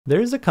There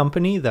is a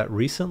company that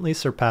recently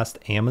surpassed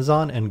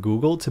Amazon and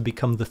Google to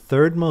become the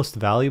third most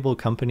valuable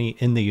company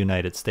in the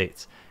United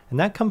States. And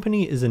that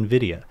company is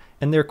Nvidia.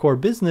 And their core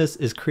business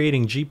is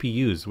creating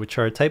GPUs, which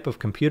are a type of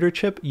computer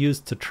chip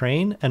used to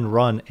train and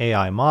run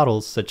AI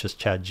models such as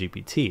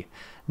ChatGPT.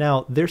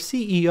 Now, their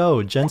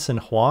CEO, Jensen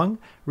Huang,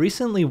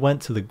 recently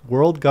went to the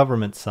World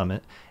Government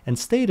Summit and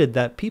stated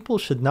that people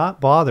should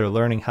not bother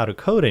learning how to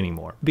code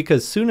anymore,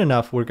 because soon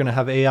enough we're going to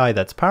have AI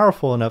that's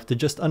powerful enough to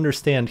just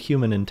understand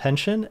human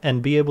intention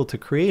and be able to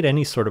create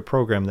any sort of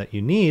program that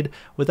you need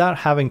without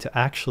having to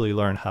actually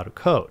learn how to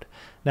code.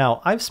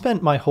 Now, I've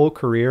spent my whole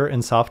career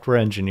in software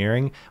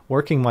engineering,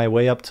 working my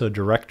way up to a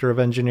director of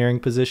engineering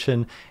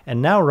position,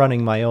 and now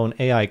running my own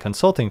AI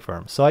consulting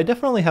firm. So I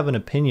definitely have an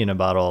opinion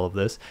about all of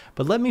this,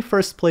 but let me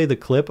first play the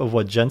clip of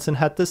what Jensen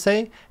had to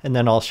say, and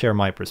then I'll share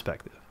my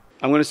perspective.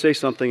 I'm going to say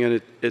something,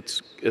 and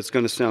it's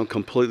going to sound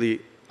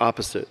completely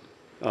opposite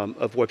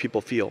of what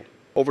people feel.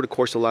 Over the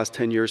course of the last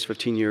 10 years,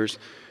 15 years,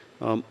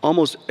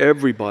 almost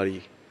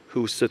everybody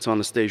who sits on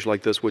a stage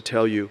like this would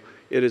tell you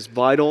it is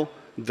vital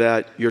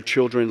that your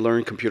children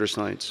learn computer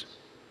science.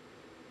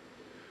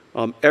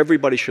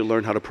 Everybody should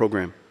learn how to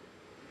program.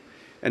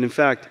 And in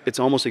fact, it's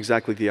almost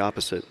exactly the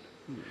opposite.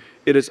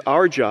 It is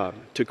our job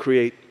to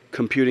create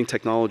computing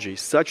technology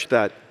such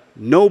that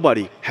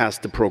nobody has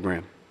to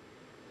program.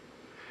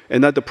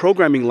 And that the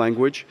programming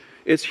language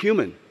is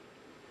human.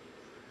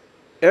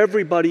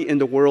 Everybody in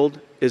the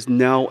world is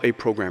now a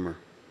programmer.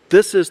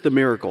 This is the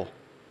miracle.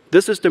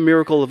 This is the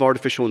miracle of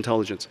artificial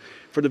intelligence.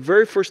 For the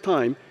very first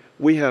time,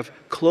 we have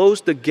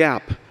closed the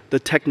gap. The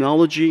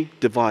technology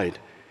divide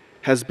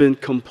has been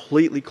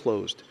completely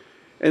closed.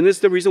 And this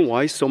is the reason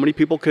why so many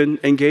people can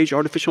engage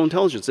artificial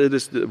intelligence. It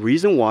is the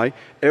reason why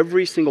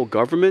every single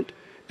government,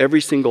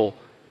 every single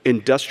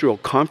industrial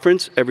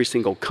conference, every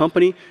single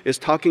company is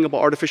talking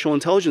about artificial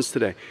intelligence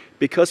today.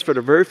 Because for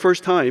the very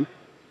first time,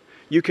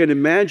 you can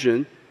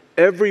imagine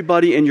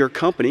everybody in your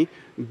company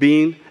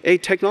being a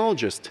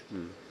technologist.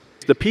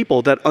 The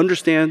people that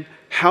understand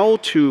how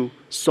to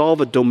solve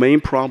a domain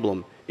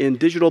problem in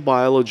digital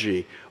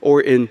biology, or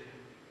in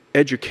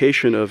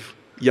education of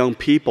young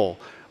people,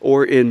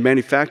 or in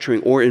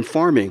manufacturing, or in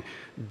farming,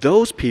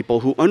 those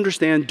people who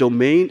understand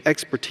domain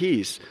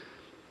expertise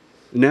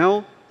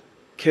now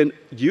can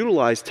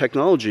utilize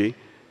technology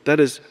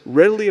that is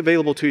readily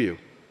available to you.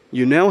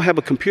 You now have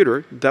a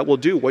computer that will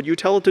do what you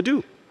tell it to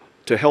do,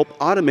 to help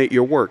automate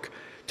your work,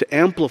 to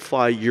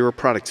amplify your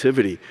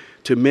productivity,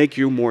 to make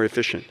you more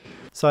efficient.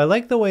 So I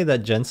like the way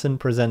that Jensen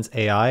presents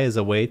AI as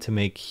a way to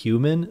make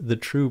human the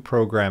true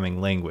programming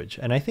language,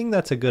 and I think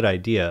that's a good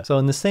idea. So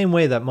in the same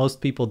way that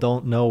most people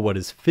don't know what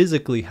is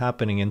physically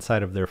happening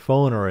inside of their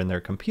phone or in their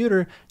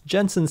computer,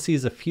 Jensen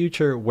sees a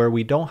future where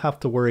we don't have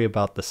to worry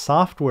about the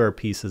software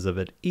pieces of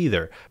it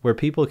either, where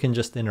people can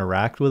just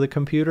interact with a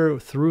computer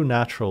through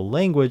natural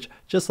language,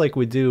 just like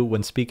we do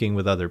when speaking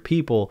with other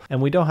people, and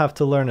we don't have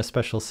to learn a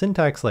special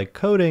syntax like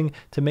coding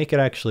to make it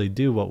actually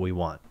do what we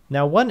want.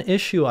 Now, one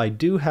issue I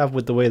do have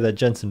with the way that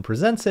Jensen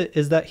presents it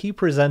is that he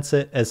presents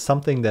it as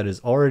something that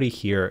is already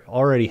here,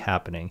 already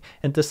happening.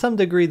 And to some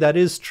degree that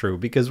is true,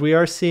 because we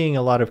are seeing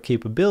a lot of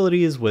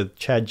capabilities with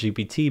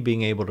ChatGPT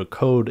being able to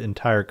code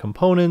entire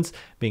components,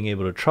 being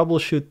able to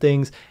troubleshoot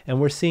things, and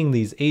we're seeing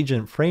these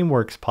agent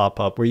frameworks pop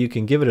up where you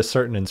can give it a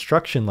certain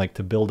instruction like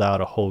to build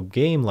out a whole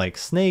game like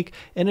Snake,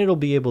 and it'll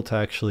be able to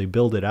actually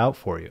build it out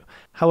for you.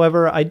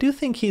 However, I do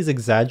think he's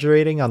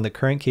exaggerating on the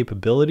current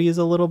capabilities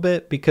a little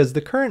bit, because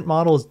the current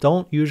models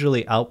don't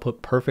usually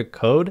output perfect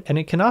code, and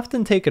it can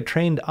often take a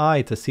trained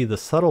eye to see the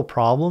subtle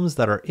problems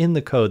that are in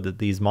the code that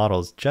these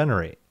models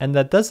generate. And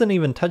that doesn't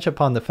even touch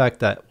upon the fact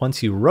that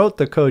once you wrote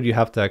the code, you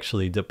have to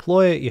actually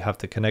deploy it, you have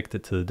to connect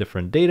it to the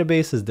different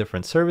databases,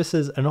 different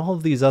services, and all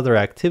of these other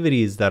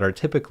activities that are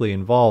typically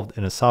involved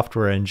in a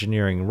software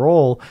engineering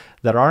role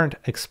that aren't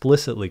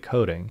explicitly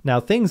coding. Now,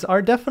 things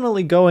are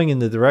definitely going in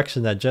the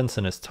direction that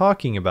Jensen is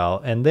talking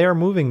about, and they're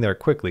moving there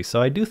quickly.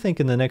 So I do think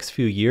in the next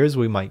few years,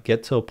 we might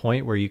get to a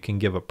point where you can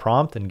give a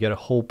prompt and get a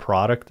whole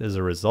product as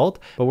a result,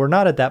 but we're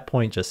not at that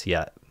point just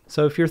yet.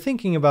 So if you're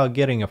thinking about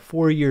getting a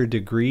 4-year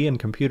degree in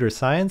computer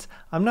science,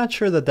 I'm not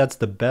sure that that's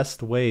the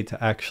best way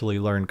to actually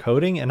learn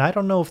coding, and I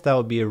don't know if that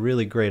would be a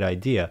really great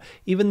idea.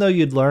 Even though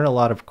you'd learn a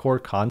lot of core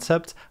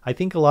concepts, I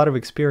think a lot of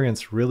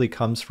experience really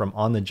comes from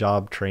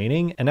on-the-job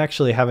training and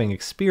actually having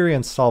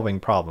experience solving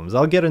problems.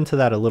 I'll get into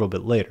that a little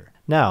bit later.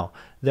 Now,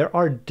 there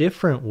are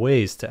different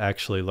ways to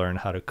actually learn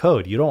how to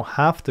code. You don't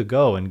have to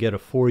go and get a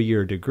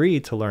 4-year degree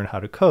to learn how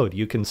to code.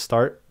 You can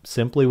start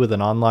simply with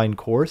an online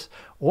course,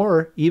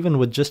 or even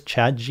with just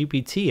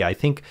ChatGPT. I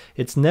think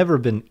it's never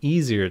been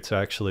easier to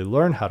actually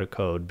learn how to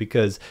code,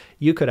 because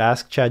you could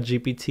ask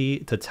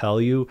ChatGPT to tell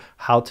you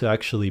how to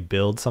actually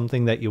build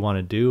something that you want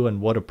to do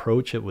and what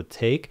approach it would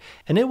take,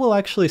 and it will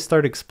actually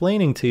start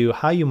explaining to you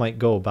how you might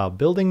go about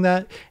building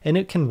that, and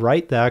it can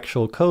write the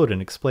actual code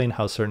and explain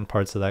how certain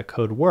parts of that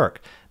code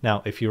work.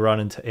 Now, if you run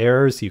into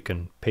errors, you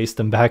can paste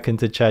them back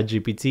into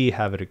ChatGPT,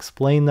 have it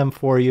explain them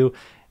for you,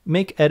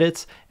 make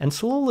edits, and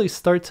slowly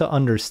start to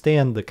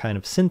understand the kind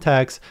of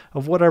syntax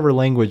of whatever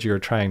language you're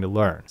trying to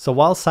learn. So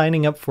while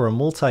signing up for a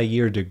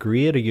multi-year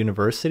degree at a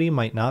university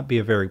might not be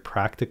a very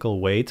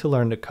practical way to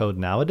learn to code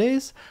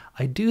nowadays,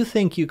 I do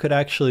think you could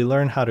actually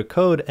learn how to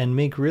code and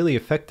make really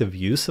effective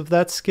use of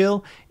that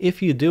skill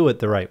if you do it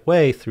the right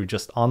way through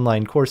just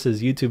online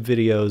courses, YouTube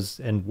videos,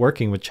 and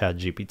working with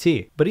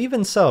ChatGPT. But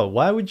even so,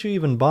 why would you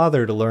even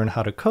bother to learn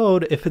how to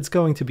code if it's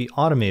going to be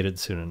automated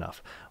soon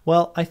enough?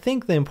 Well, I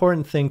think the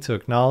important thing to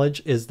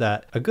acknowledge is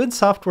that a good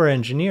software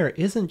engineer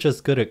isn't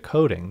just good at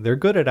coding. They're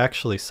good at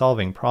actually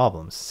solving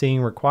problems,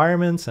 seeing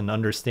requirements and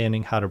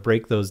understanding how to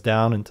break those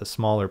down into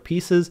smaller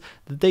pieces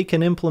that they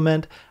can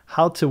implement,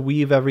 how to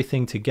weave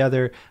everything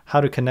together,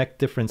 how to connect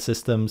different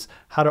systems,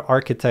 how to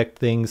architect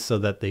things so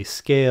that they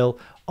scale,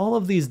 all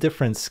of these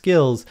different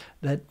skills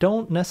that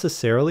don't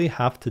necessarily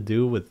have to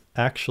do with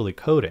actually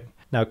coding.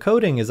 Now,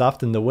 coding is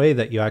often the way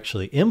that you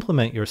actually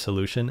implement your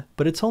solution,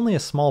 but it's only a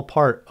small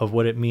part of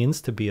what it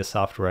means to be a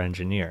software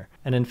engineer.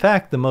 And in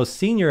fact, the most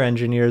senior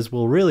engineers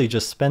will really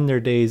just spend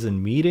their days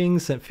in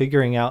meetings and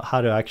figuring out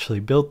how to actually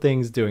build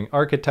things, doing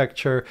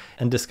architecture,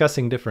 and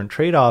discussing different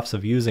trade-offs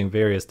of using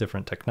various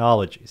different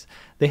technologies.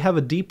 They have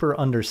a deeper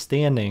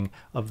understanding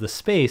of the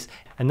space,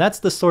 and that's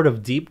the sort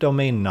of deep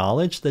domain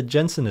knowledge that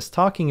Jensen is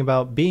talking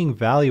about being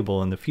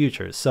valuable in the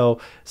future.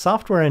 So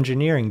software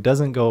engineering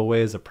doesn't go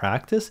away as a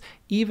practice,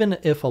 even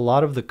if a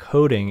lot of the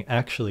coding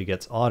actually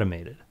gets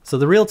automated. So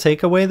the real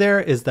takeaway there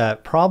is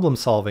that problem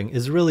solving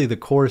is really the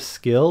core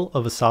skill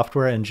of a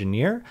software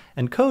engineer,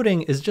 and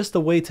coding is just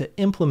a way to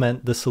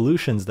implement the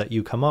solutions that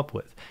you come up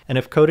with. And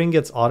if coding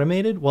gets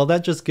automated, well,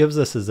 that just gives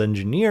us as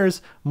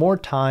engineers more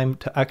time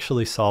to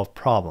actually solve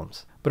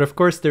problems. But of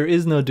course, there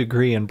is no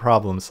degree in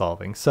problem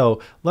solving.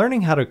 So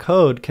learning how to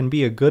code can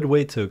be a good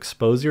way to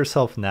expose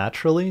yourself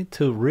naturally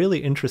to really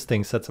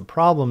interesting sets of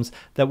problems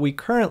that we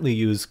currently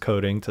use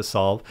coding to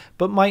solve,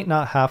 but might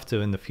not have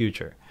to in the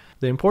future.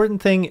 The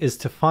important thing is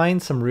to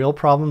find some real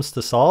problems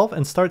to solve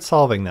and start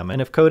solving them.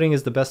 And if coding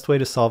is the best way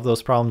to solve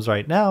those problems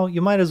right now, you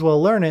might as well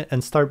learn it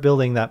and start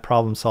building that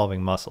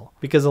problem-solving muscle.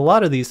 Because a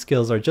lot of these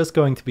skills are just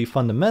going to be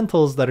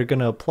fundamentals that are going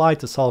to apply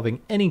to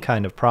solving any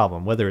kind of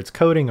problem, whether it's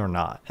coding or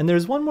not. And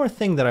there's one more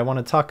thing that I want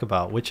to talk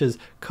about, which is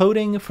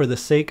coding for the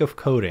sake of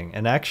coding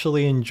and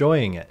actually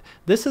enjoying it.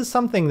 This is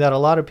something that a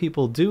lot of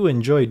people do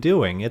enjoy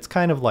doing. It's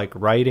kind of like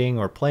writing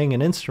or playing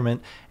an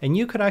instrument, and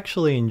you could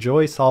actually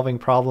enjoy solving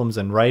problems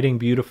and writing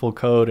beautiful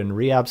code and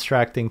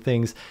re-abstracting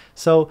things.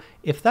 So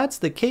if that's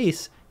the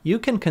case, you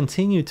can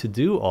continue to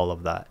do all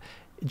of that.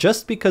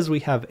 Just because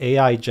we have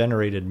AI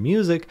generated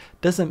music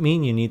doesn't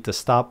mean you need to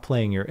stop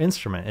playing your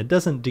instrument. It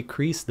doesn't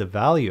decrease the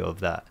value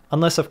of that.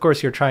 Unless, of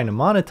course, you're trying to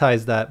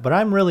monetize that, but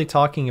I'm really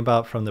talking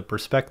about from the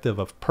perspective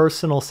of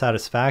personal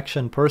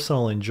satisfaction,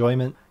 personal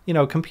enjoyment. You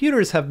know,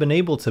 computers have been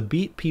able to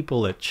beat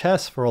people at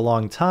chess for a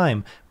long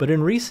time, but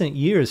in recent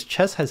years,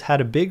 chess has had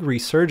a big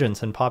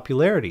resurgence in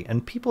popularity,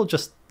 and people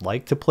just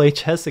like to play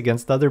chess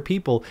against other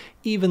people,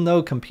 even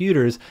though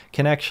computers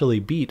can actually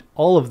beat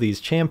all of these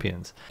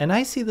champions. And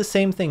I see the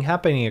same thing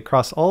happening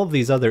across all of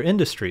these other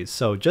industries.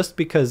 So just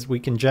because we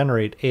can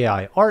generate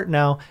AI art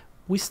now,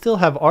 we still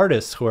have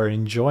artists who are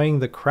enjoying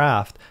the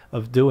craft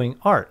of doing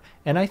art.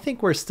 And I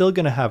think we're still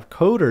going to have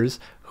coders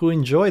who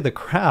enjoy the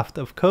craft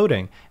of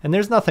coding. And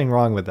there's nothing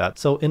wrong with that.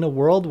 So in a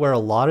world where a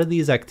lot of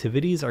these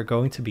activities are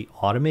going to be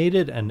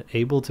automated and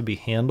able to be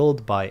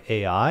handled by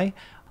AI,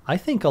 I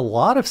think a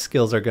lot of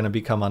skills are going to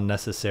become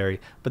unnecessary,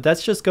 but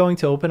that's just going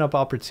to open up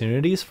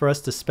opportunities for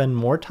us to spend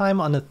more time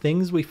on the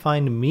things we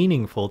find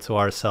meaningful to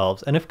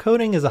ourselves. And if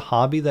coding is a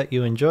hobby that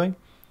you enjoy,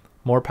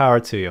 more power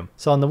to you.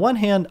 So on the one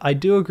hand, I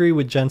do agree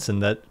with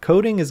Jensen that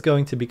coding is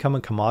going to become a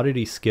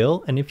commodity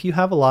skill, and if you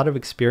have a lot of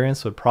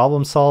experience with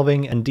problem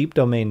solving and deep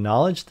domain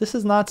knowledge, this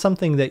is not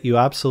something that you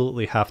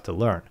absolutely have to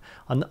learn.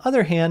 On the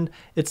other hand,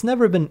 it's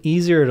never been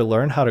easier to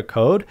learn how to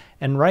code,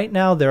 and right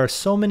now there are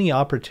so many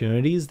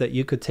opportunities that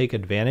you could take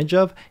advantage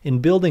of in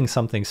building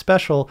something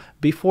special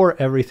before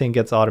everything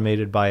gets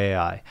automated by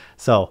AI.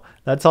 So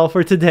that's all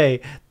for today.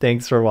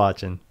 Thanks for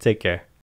watching. Take care.